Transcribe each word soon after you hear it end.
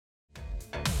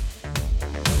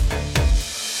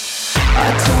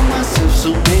I told myself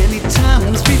so many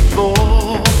times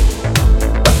before,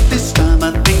 but this time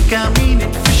I think I mean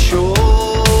it for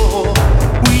sure.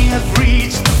 We have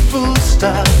reached the full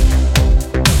stop.